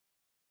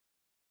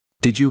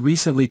Did you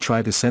recently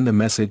try to send a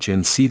message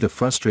and see the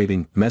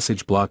frustrating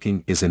 "message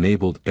blocking is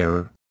enabled"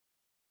 error?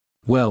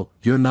 Well,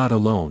 you're not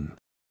alone.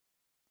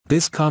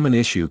 This common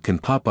issue can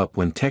pop up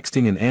when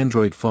texting an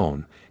Android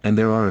phone, and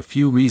there are a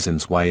few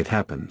reasons why it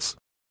happens.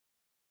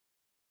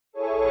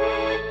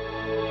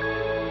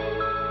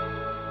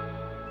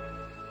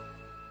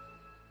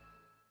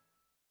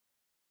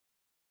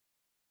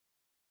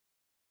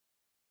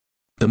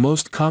 The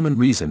most common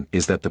reason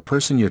is that the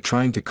person you're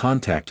trying to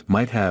contact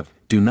might have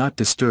 "Do Not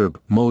Disturb"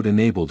 mode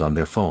enabled on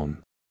their phone.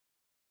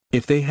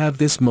 If they have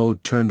this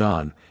mode turned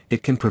on,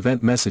 it can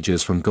prevent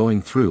messages from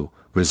going through,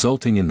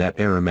 resulting in that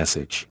error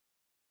message.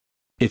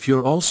 If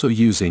you're also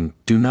using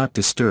 "Do Not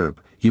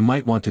Disturb," you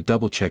might want to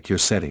double-check your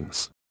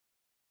settings.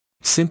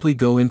 Simply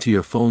go into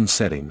your phone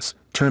settings,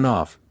 turn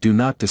off "Do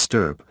Not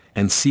Disturb,"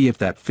 and see if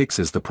that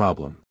fixes the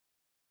problem.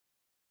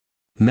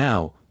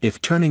 Now, if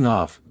turning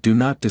off "Do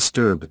Not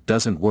Disturb"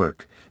 doesn't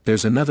work,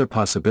 there's another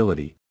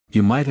possibility: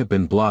 you might have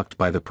been blocked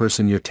by the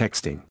person you're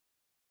texting.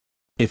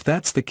 If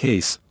that's the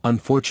case,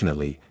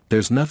 unfortunately,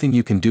 there's nothing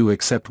you can do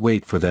except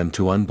wait for them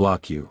to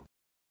unblock you.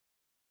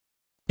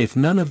 If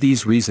none of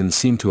these reasons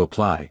seem to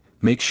apply,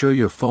 make sure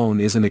your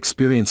phone isn't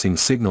experiencing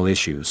signal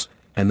issues,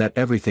 and that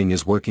everything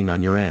is working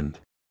on your end.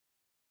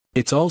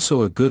 It's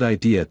also a good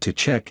idea to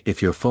check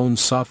if your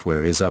phone's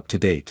software is up to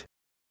date.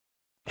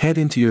 Head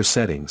into your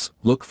settings,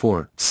 look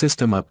for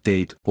 "System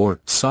Update" or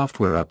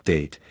 "Software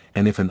Update,"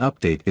 and if an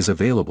update is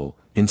available,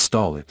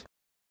 install it.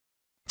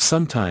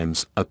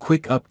 Sometimes, a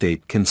quick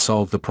update can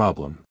solve the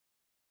problem.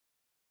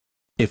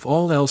 If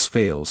all else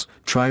fails,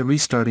 try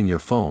restarting your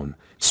phone,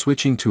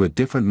 switching to a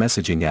different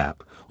messaging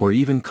app, or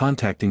even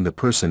contacting the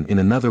person in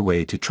another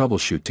way to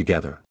troubleshoot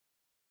together.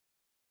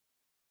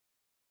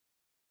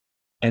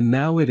 And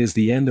now it is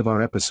the end of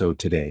our episode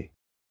today.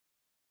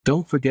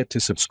 Don't forget to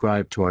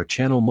subscribe to our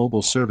channel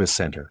Mobile Service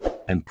Center,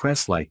 and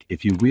press like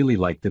if you really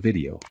liked the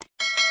video.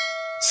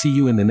 See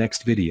you in the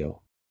next video.